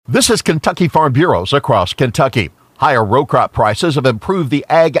This is Kentucky Farm Bureaus across Kentucky. Higher row crop prices have improved the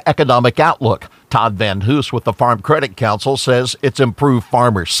ag economic outlook. Todd Van Hoos with the Farm Credit Council says it's improved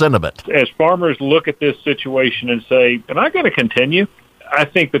farmer sentiment. As farmers look at this situation and say, am I going to continue? I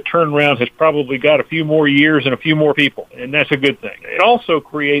think the turnaround has probably got a few more years and a few more people, and that's a good thing. It also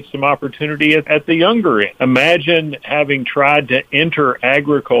creates some opportunity at the younger end. Imagine having tried to enter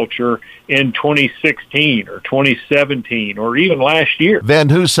agriculture in 2016 or 2017 or even last year. Van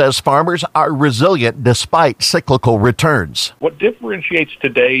Hoos says farmers are resilient despite cyclical returns. What differentiates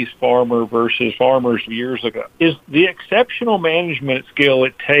today's farmer versus farmers years ago is the exceptional management skill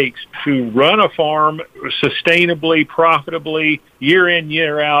it takes to run a farm sustainably, profitably, year in,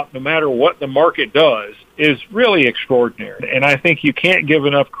 year out, no matter what the market does, is really extraordinary. And I think you can't give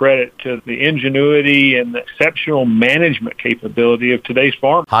enough credit to the ingenuity and the exceptional management capability of today's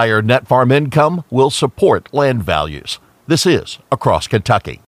farm. Higher net farm income will support land values. This is Across Kentucky.